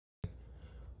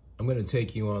I'm gonna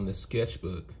take you on the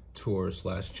sketchbook tour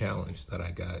 / challenge that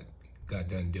I got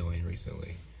done doing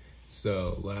recently.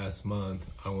 So last month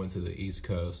I went to the East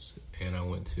Coast and I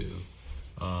went to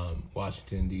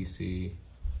Washington, DC,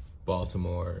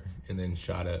 Baltimore, and then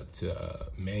shot up to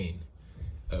Maine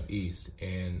up east.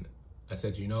 And I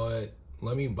said, you know what?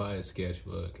 Let me buy a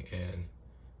sketchbook and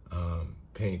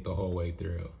paint the whole way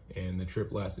through. And the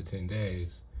trip lasted 10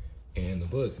 days, and the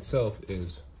book itself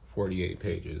is 48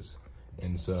 pages.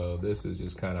 And so this is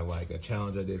just kind of like a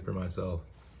challenge I did for myself.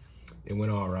 It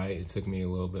went all right. It took me a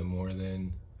little bit more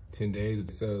than 10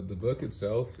 days. So the book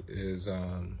itself is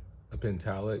a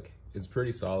pentalic. It's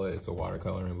pretty solid. It's a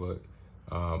watercoloring book.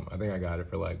 I think I got it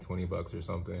for like 20 bucks or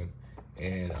something.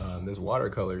 And this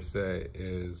watercolor set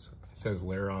says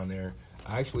Layer on there.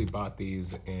 I actually bought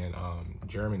these in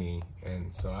Germany,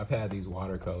 and so I've had these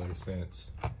watercolors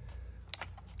since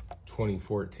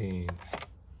 2014,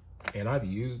 and I've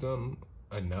used them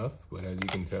enough, but as you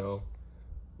can tell,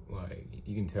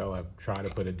 I've tried to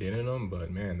put a dent in them, but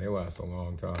man, they last a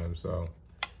long time. So,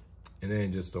 and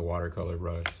then just a watercolor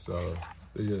brush. So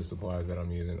these are the supplies that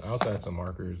I'm using. I also had some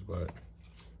markers, but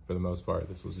for the most part,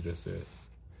 this was just it.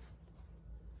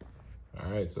 All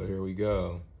right, so here we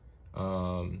go.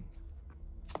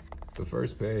 The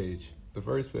first page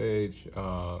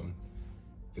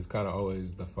is kind of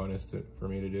always the funnest for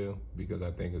me to do, because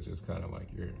I think it's just kind of like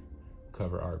your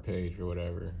cover art page or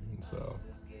whatever. And so,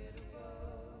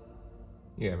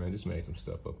 yeah, man, just made some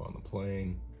stuff up on the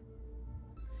plane.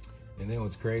 And then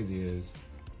what's crazy is,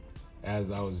 as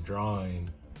I was drawing,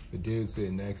 the dude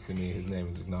sitting next to me, his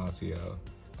name is Ignacio,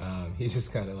 he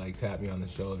just kind of like tapped me on the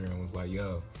shoulder and was like,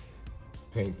 yo,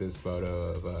 paint this photo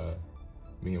of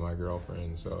me and my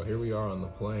girlfriend. So here we are on the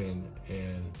plane,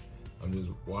 and I'm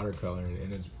just watercoloring,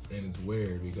 and it's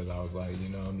weird because I was like, you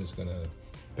know, I'm just gonna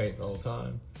paint the whole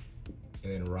time.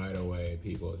 And then right away,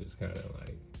 people just kind of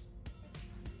like,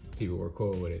 people were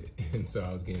cool with it. And so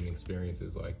I was getting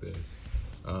experiences like this.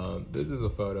 This is a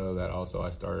photo that also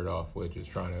I started off with just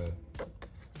trying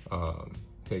to,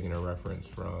 taking a reference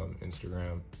from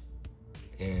Instagram.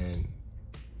 And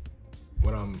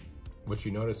what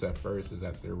you notice at first is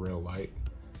that they're real light,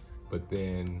 but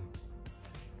then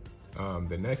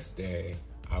the next day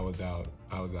I was out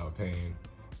painting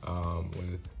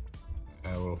with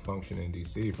at a little function in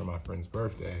DC for my friend's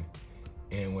birthday.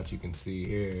 And what you can see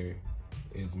here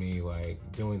is me like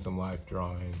doing some life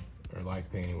drawing or life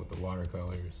painting with the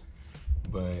watercolors.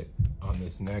 But on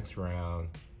this next round,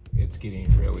 it's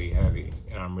getting really heavy,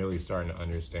 and I'm really starting to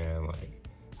understand like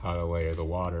how to layer the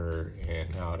water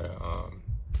and how to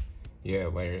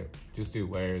just do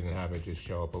layers and have it just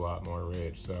show up a lot more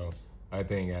rich. So I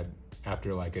think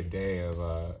after like a day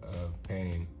of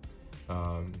painting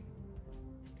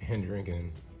and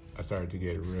drinking, I started to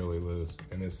get really loose.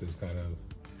 And this is kind of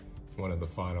one of the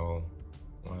final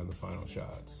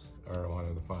shots, or one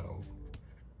of the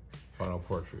final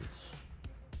portraits.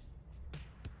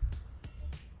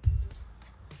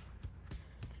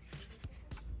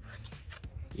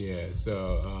 Yeah,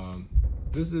 so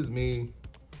this is me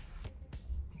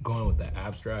going with the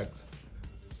abstract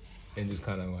and just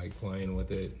kind of like playing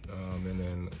with it, and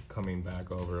then coming back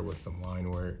over with some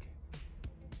line work.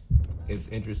 It's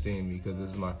interesting because this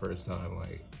is my first time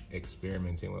like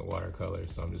experimenting with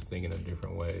watercolors, so I'm just thinking of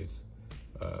different ways.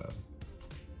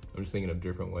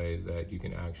 That you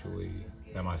can actually,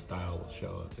 that my style will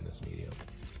show up in this medium.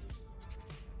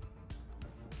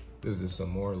 This is some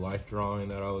more life drawing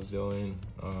that I was doing.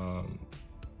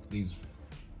 These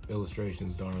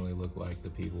illustrations don't really look like the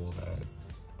people that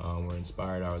were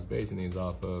inspired I was basing these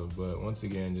off of, but once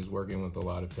again, just working with a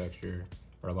lot of texture,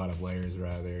 or a lot of layers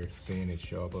rather, seeing it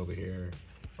show up over here,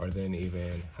 or then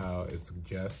even how it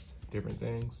suggests different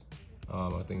things.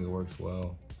 I think it works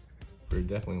well for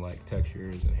definitely like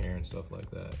textures and hair and stuff like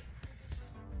that.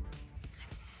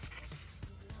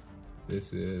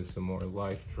 This is some more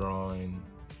life drawing,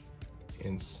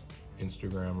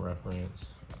 Instagram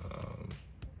reference.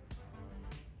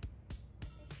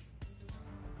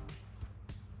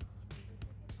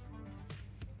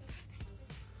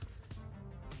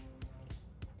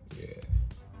 Yeah.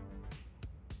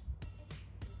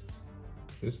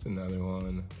 Just another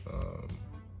one.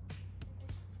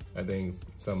 I think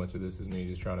so much of this is me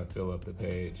just trying to fill up the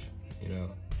page, you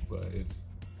know, but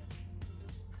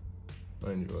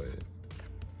I enjoy it.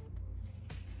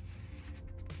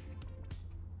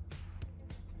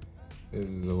 This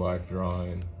is a life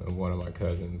drawing of one of my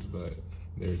cousins, but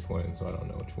they're twins, so I don't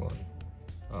know which one.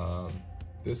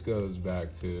 This goes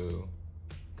back to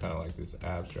kind of like this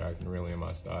abstract and really in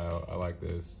my style. I like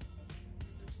this.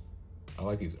 I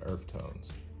like these earth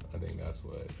tones. I think that's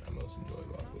what I most enjoy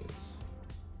about this.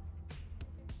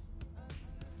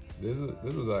 This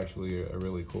was actually a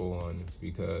really cool one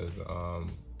because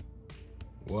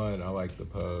one, I like the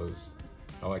pose.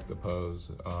 I like the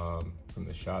pose from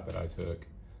the shot that I took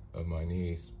of my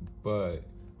niece, but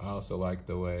I also like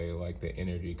the way like the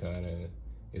energy kind of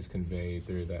is conveyed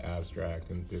through the abstract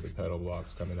and through the petal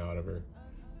blocks coming out of her.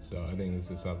 So I think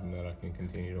this is something that I can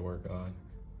continue to work on.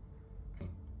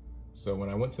 So when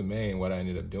I went to Maine, what I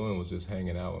ended up doing was just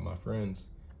hanging out with my friends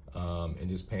and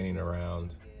just painting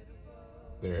around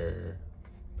their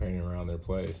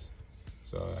place.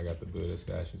 So I got the Buddhist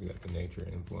statues, I got the nature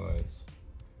influence.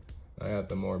 I got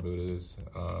the more Buddhists.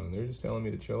 They're just telling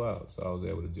me to chill out, so I was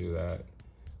able to do that.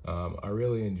 I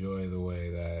really enjoy the way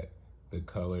that the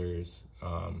colors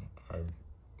are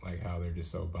like how they're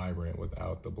just so vibrant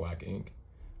without the black ink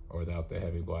or without the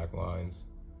heavy black lines.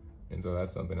 And so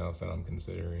that's something else that I'm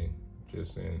considering,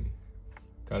 just in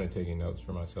kind of taking notes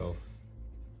for myself.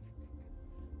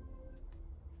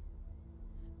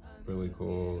 Really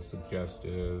cool,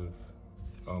 suggestive,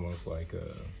 almost like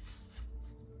a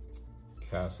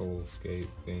castle scape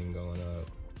thing going up.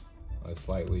 I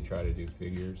slightly try to do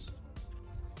figures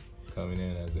coming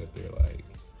in as if they're like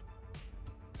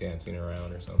dancing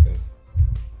around or something.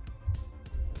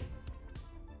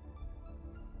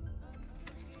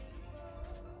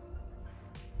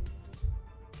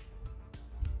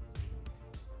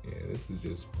 Yeah, this is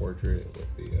just portrait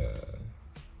with the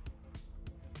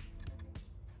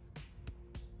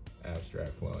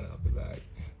abstract flowing out the back.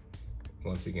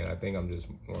 Once again, I think I'm just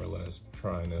more or less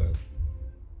trying to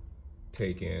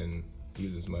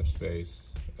use as much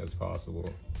space as possible,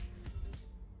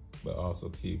 but also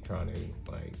keep trying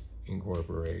to like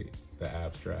incorporate the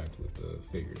abstract with the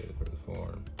figurative or the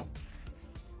form.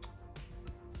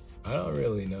 I don't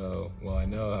really know, well, I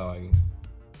know how I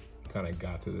kind of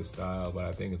got to this style, but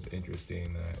I think it's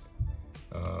interesting that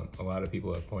a lot of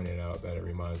people have pointed out that it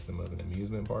reminds them of an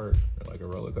amusement park or like a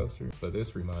roller coaster, but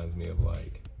this reminds me of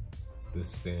like The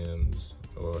Sims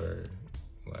or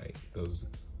like those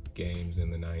games in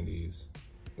the 90s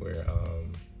where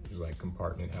there's like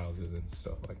compartment houses and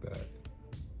stuff like that.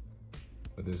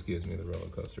 But this gives me the roller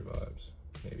coaster vibes.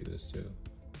 Maybe this too.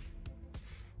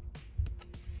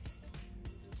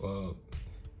 Well,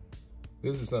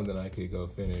 this is something I could go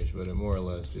finish, but it more or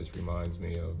less just reminds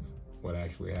me of what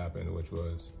actually happened, which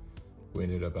was we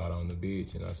ended up out on the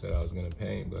beach and I said I was gonna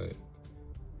paint, but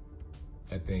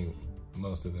I think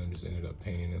most of them just ended up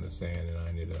painting in the sand and I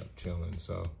ended up chilling.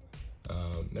 So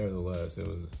nevertheless, it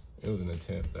was an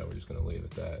attempt that we're just gonna leave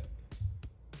at that.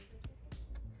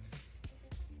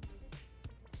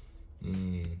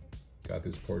 Got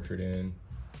this portrait in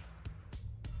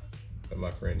of my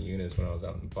friend Eunice when I was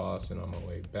out in Boston on my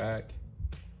way back.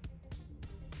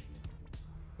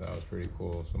 That was pretty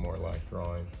cool, some more life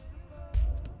drawing.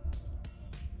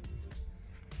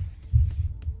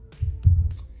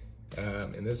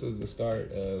 And this was the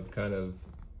start of kind of,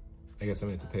 I guess I'm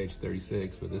into page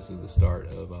 36, but this is the start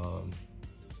of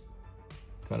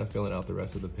kind of filling out the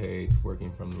rest of the page,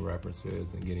 working from the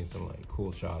references and getting some like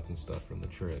cool shots and stuff from the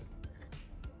trip.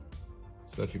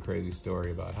 Such a crazy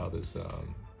story about how this,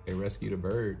 they rescued a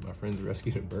bird. My friends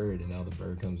rescued a bird and now the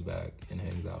bird comes back and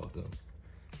hangs out with them.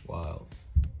 Wild.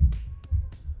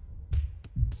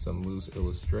 Some loose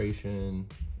illustration.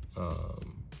 I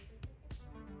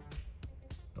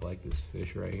like this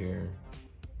fish right here.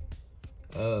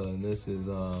 Oh, and this is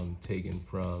taken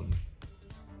from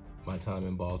my time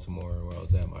in Baltimore where I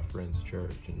was at my friend's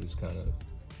church and just kind of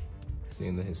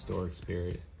seeing the historic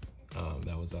spirit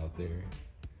that was out there.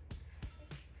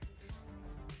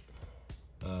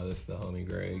 This is the homie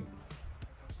Greg.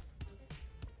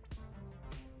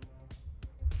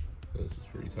 This is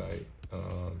pretty tight.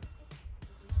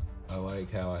 I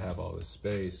like how I have all this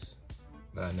space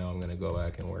that I know I'm gonna go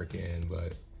back and work in,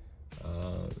 but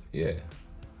yeah,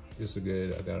 just I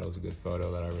thought it was a good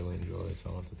photo that I really enjoyed, so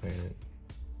I want to paint it.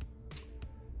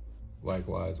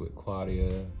 Likewise with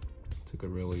Claudia, took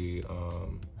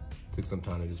some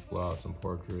time to just blow out some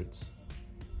portraits.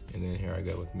 And then here I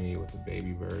go with me with the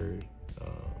baby bird.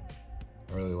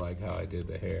 I really like how I did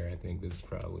the hair. I think this is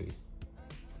probably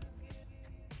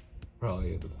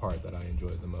the part that I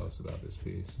enjoyed the most about this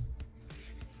piece.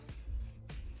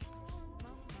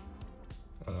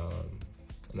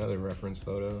 Another reference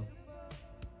photo.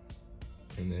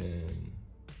 And then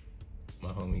my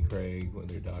homie Craig with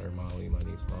their daughter Molly, my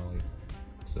niece Molly.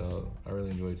 So I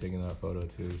really enjoyed taking that photo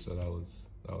too. So that was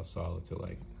solid to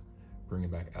like bring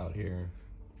it back out here.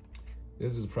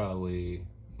 This is probably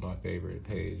my favorite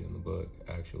page in the book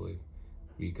actually,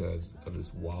 because of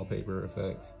this wallpaper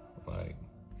effect. Like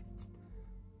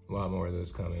a lot more of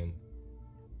this coming.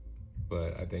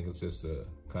 but I think it's just a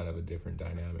kind of a different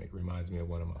dynamic. Reminds me of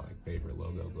one of my like favorite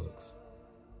logo books.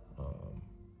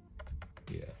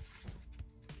 Yeah.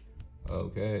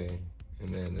 Okay, and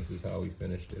then this is how we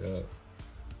finished it up.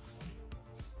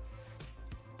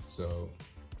 So,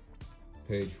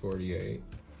 page 48,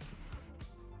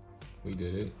 we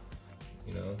did it,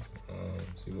 you know.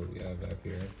 See what we have back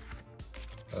here.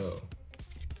 Oh,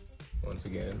 once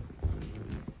again,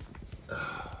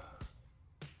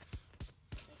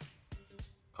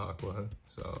 aqua.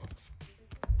 So,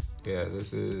 yeah,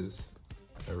 this is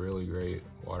a really great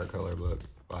watercolor book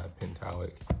by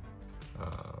Pentalic.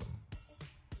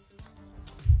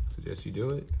 Suggest you do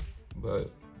it,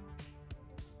 but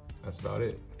that's about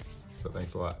it. So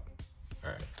thanks a lot.